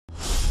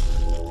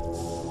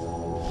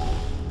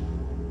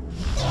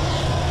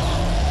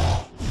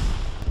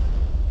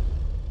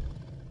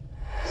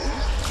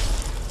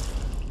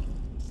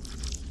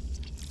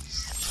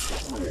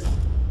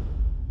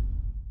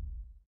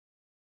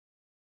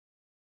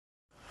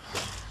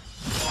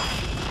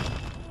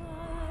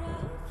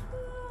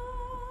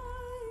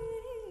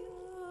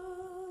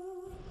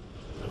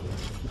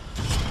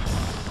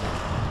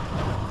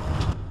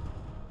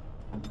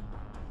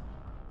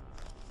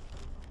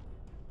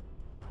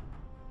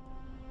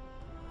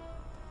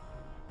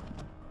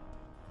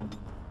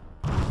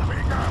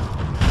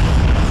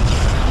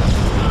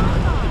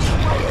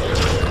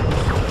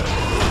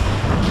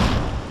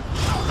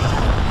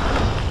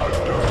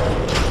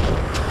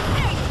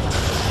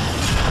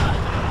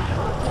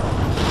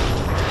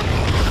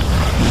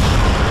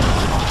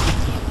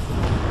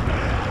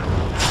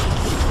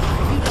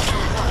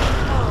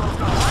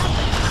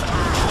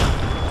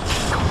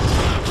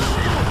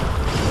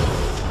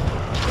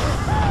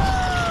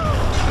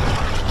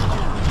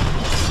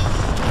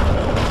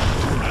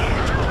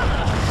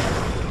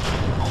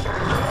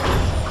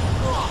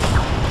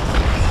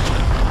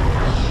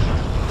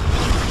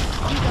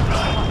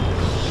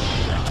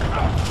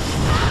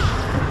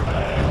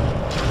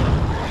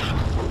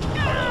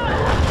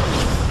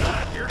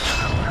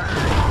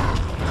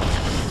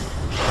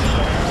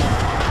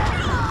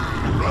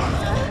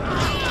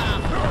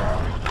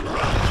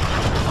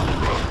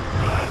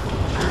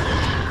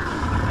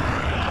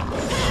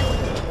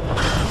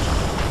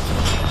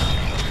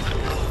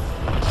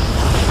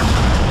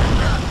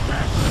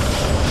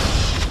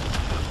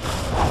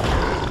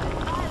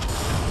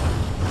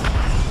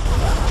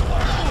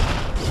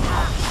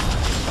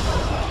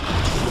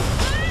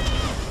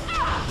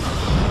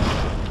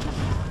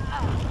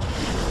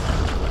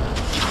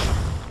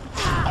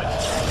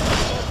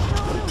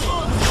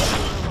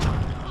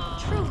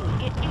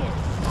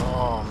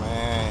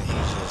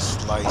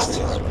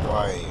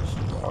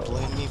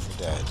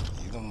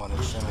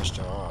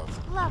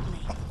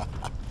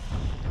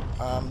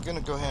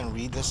gonna go ahead and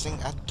read this thing.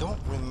 I don't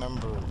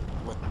remember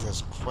what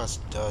this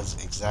quest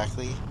does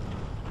exactly.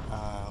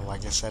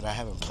 Like I said, I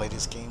haven't played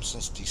this game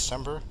since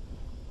December,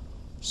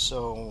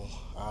 so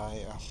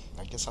I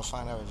guess I'll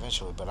find out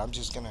eventually. But I'm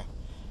just gonna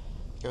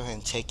go ahead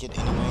and take it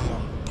anyway.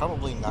 I'm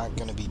probably not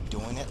gonna be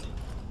doing it.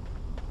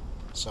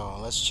 So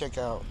let's check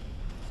out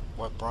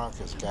what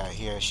Bronca's got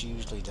here. She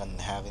usually doesn't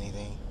have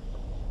anything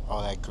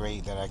all that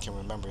great that I can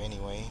remember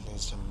anyway.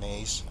 There's some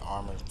mace.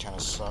 Armor kind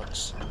of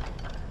sucks.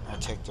 I'll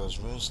take those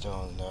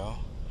runestones though.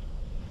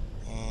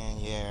 And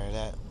yeah,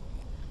 that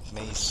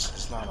mace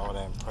is not all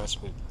that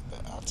impressed with, but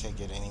I'll take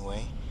it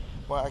anyway.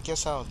 Well, I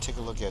guess I'll take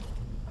a look at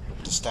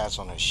the stats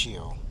on her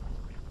shield.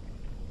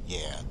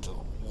 Yeah, the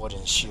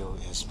wooden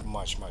shield is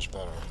much, much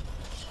better.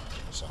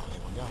 So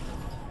here we go.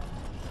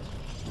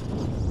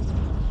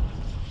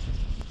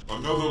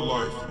 Another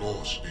life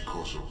lost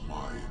because of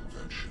my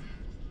invention.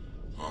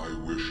 I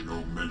wish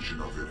no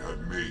mention of it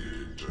had made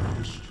it into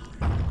history.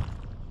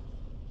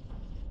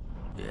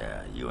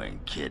 Yeah, you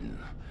ain't kidding.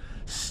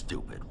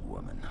 Stupid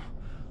woman.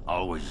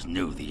 Always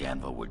knew the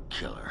anvil would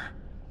kill her.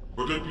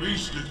 But at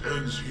least it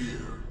ends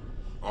here.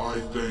 I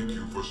thank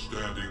you for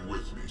standing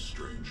with me,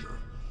 stranger.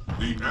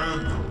 The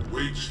anvil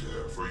waits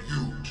there for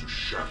you to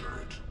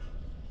shatter it.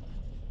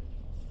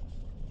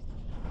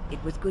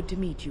 It was good to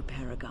meet you,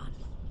 Paragon.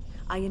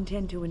 I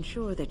intend to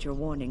ensure that your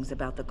warnings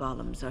about the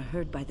golems are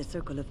heard by the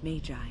Circle of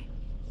Magi.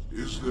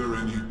 Is there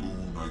any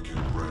boon I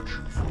can grant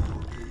you for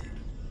your aid?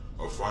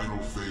 A final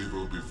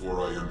favor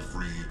before I am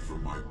freed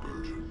from my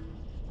burden?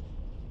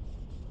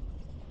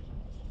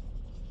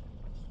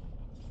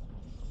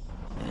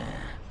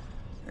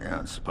 I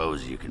don't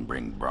suppose you can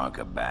bring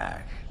Bronca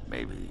back.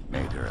 Maybe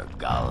make her a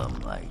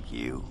golem like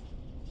you.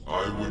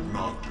 I would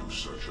not do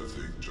such a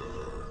thing to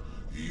her,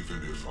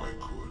 even if I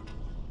could.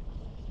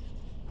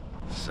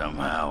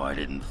 Somehow I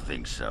didn't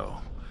think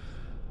so.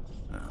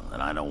 Well,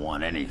 and I don't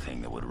want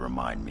anything that would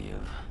remind me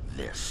of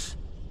this.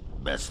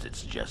 Best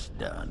it's just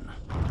done.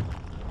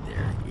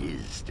 There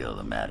is still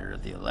the matter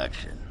of the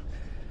election.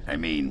 I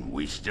mean,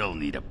 we still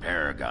need a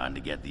paragon to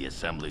get the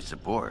Assembly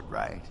support,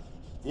 right?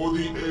 For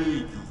the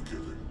aid you've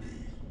given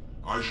me,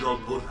 I shall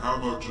put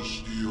hammer to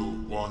steel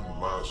one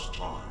last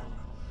time,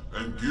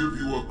 and give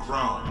you a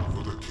crown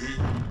for the king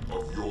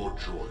of your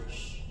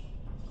choice.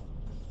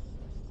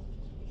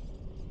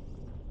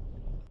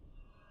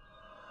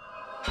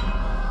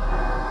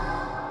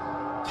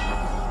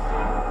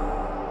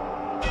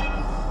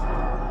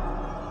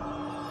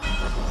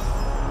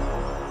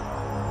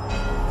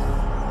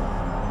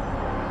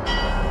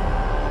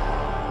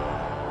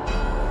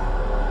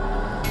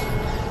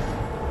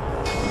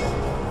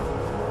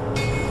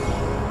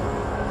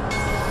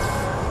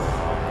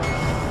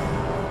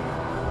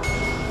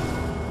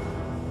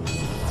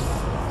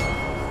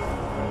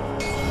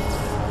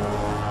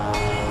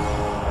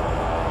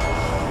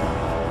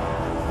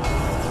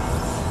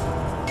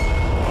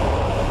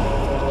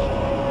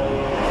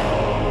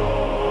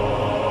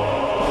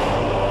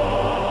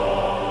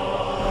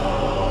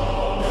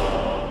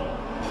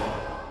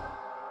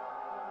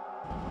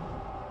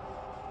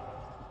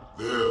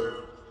 There,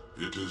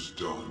 it is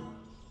done.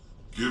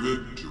 Give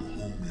it to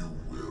whom you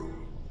will.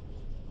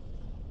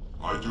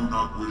 I do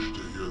not wish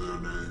to hear their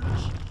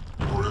names,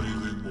 or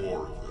anything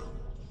more of them.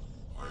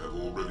 I have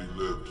already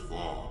lived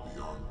far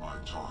beyond my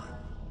time.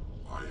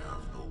 I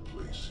have no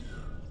place here.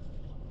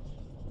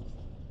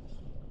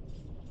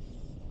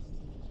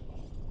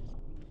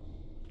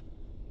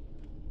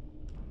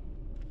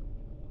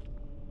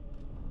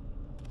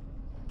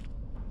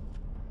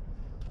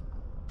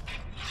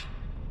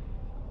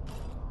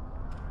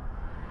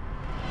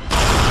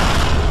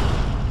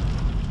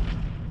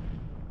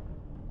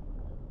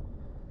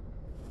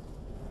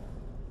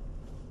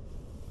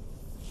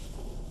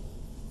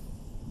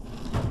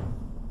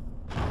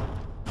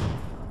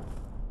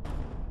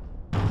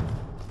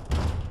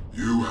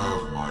 You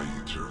have my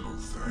eternal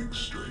thanks,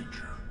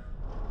 stranger.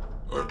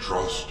 A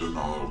trust and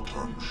I'll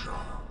turn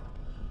sharp.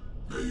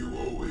 May you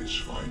always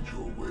find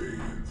your way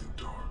in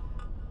the dark.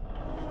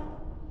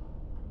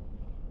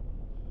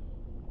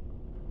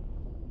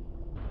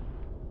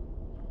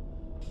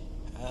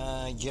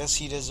 I guess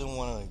he doesn't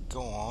want to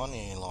go on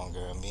any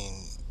longer. I mean,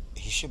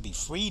 he should be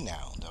free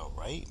now, though,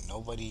 right?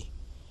 Nobody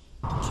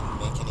can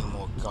make any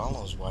more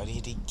golems. Why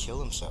did he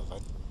kill himself? I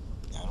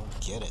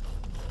don't get it.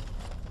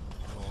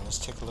 Anyway, let's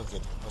take a look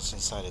at what's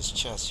inside his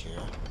chest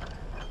here.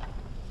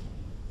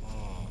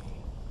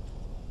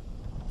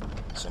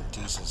 Some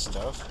decent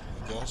stuff,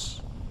 I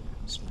guess.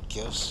 Some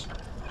gifts.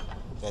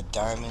 That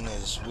diamond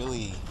is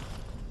really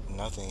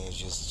nothing. It's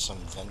just some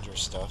vendor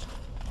stuff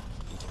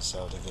you can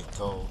sell to get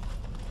gold.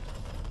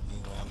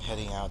 Anyway, I'm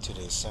heading out to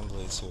the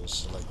assembly to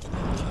select the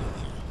new king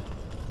here.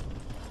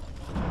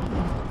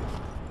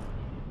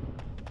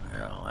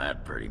 Well,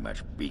 that pretty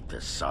much beat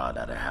the sod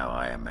out of how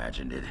I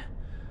imagined it.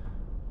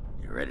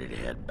 You ready to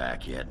head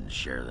back yet and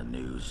share the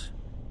news?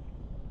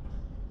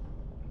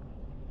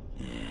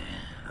 Yeah,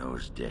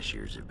 those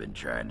Deshirs have been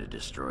trying to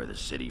destroy the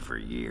city for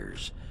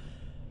years.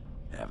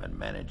 Haven't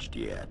managed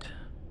yet.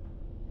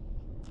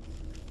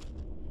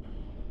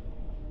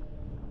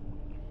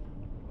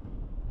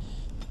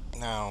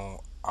 Now,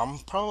 I'm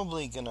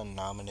probably gonna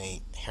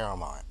nominate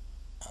Harriman.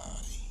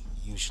 Uh,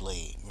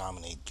 Usually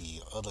nominate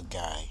the other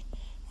guy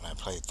when I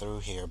play through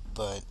here,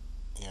 but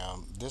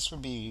this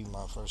would be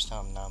my first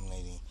time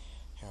nominating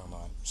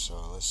Harriman.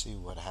 So let's see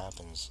what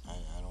happens.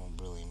 I don't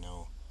really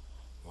know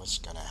what's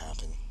gonna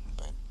happen,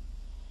 but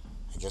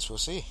I guess we'll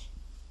see.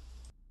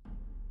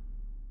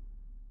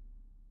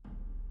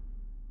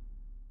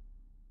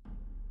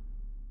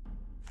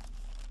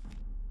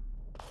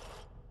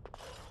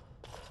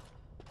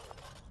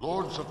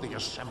 Lords of the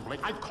Assembly,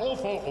 I call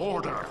for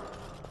order.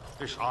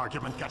 This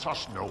argument gets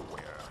us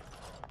nowhere.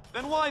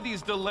 Then why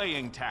these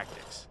delaying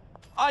tactics?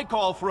 I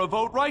call for a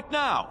vote right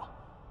now.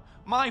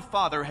 My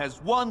father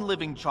has one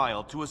living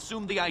child to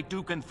assume the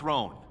Idukan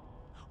throne.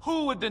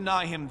 Who would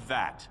deny him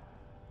that?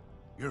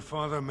 Your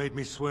father made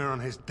me swear on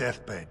his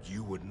deathbed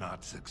you would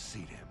not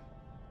succeed him.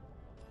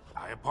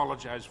 I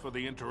apologize for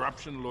the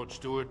interruption, Lord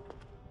Steward,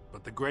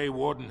 but the Grey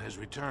Warden has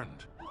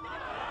returned.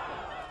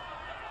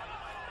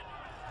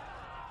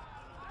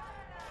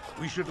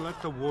 We should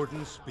let the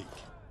Warden speak.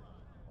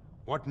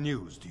 What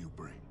news do you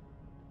bring?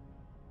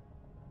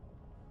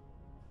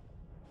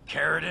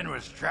 Caridin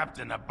was trapped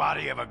in the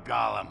body of a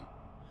golem.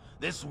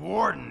 This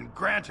warden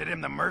granted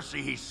him the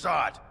mercy he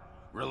sought,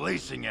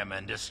 releasing him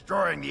and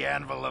destroying the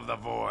Anvil of the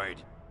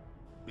Void.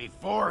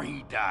 Before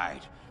he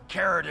died,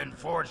 Caridin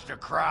forged a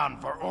crown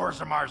for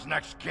Orzammar's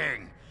next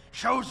king,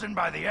 chosen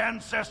by the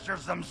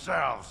ancestors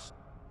themselves.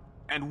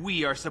 And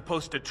we are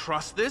supposed to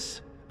trust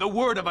this? The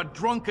word of a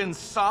drunken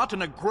sot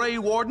and a Grey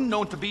Warden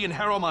known to be in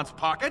Harrowmont's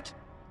pocket?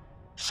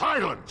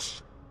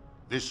 Silence!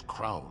 This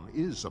crown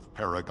is of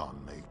Paragon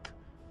make,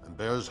 and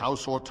bears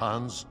House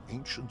Ortan's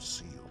ancient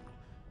seal.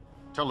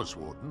 Tell us,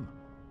 Warden,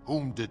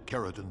 whom did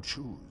Caridin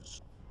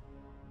choose?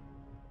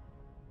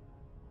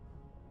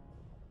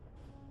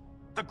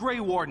 The Grey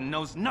Warden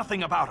knows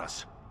nothing about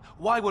us.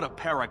 Why would a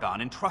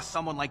Paragon entrust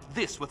someone like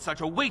this with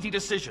such a weighty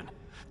decision?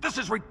 This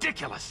is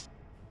ridiculous!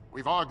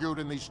 We've argued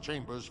in these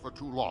chambers for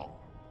too long.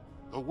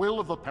 The will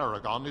of the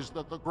Paragon is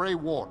that the Grey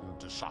Warden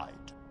decide.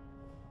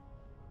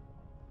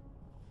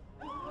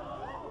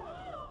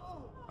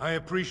 I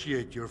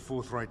appreciate your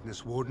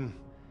forthrightness, Warden.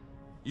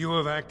 You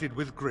have acted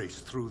with grace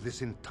through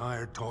this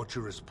entire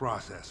torturous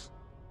process.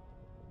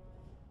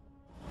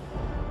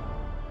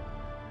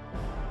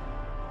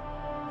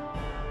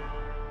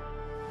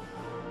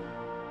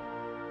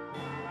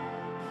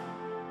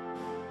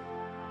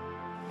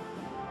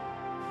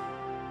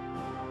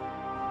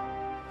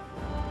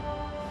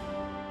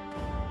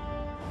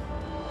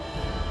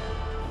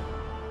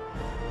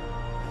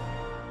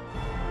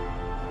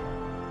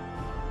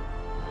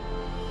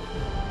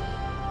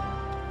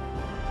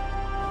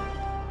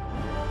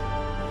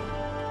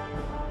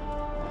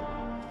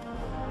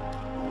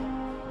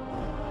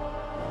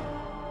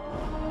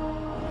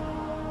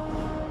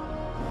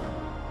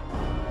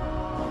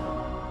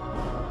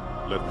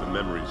 Let the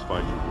memories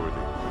find you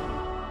worthy.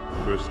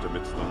 First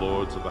amidst the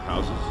lords of the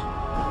houses,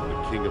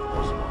 the King of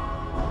Orzammar.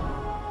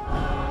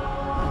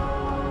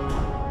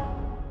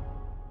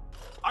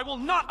 I will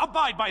not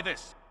abide by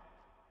this!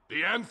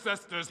 The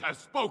ancestors have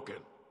spoken.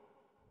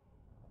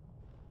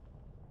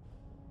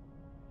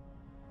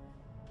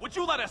 Would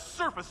you let a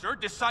surfacer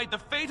decide the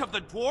fate of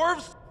the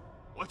dwarves?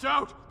 Watch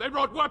out! They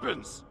brought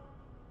weapons!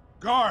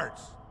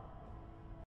 Guards!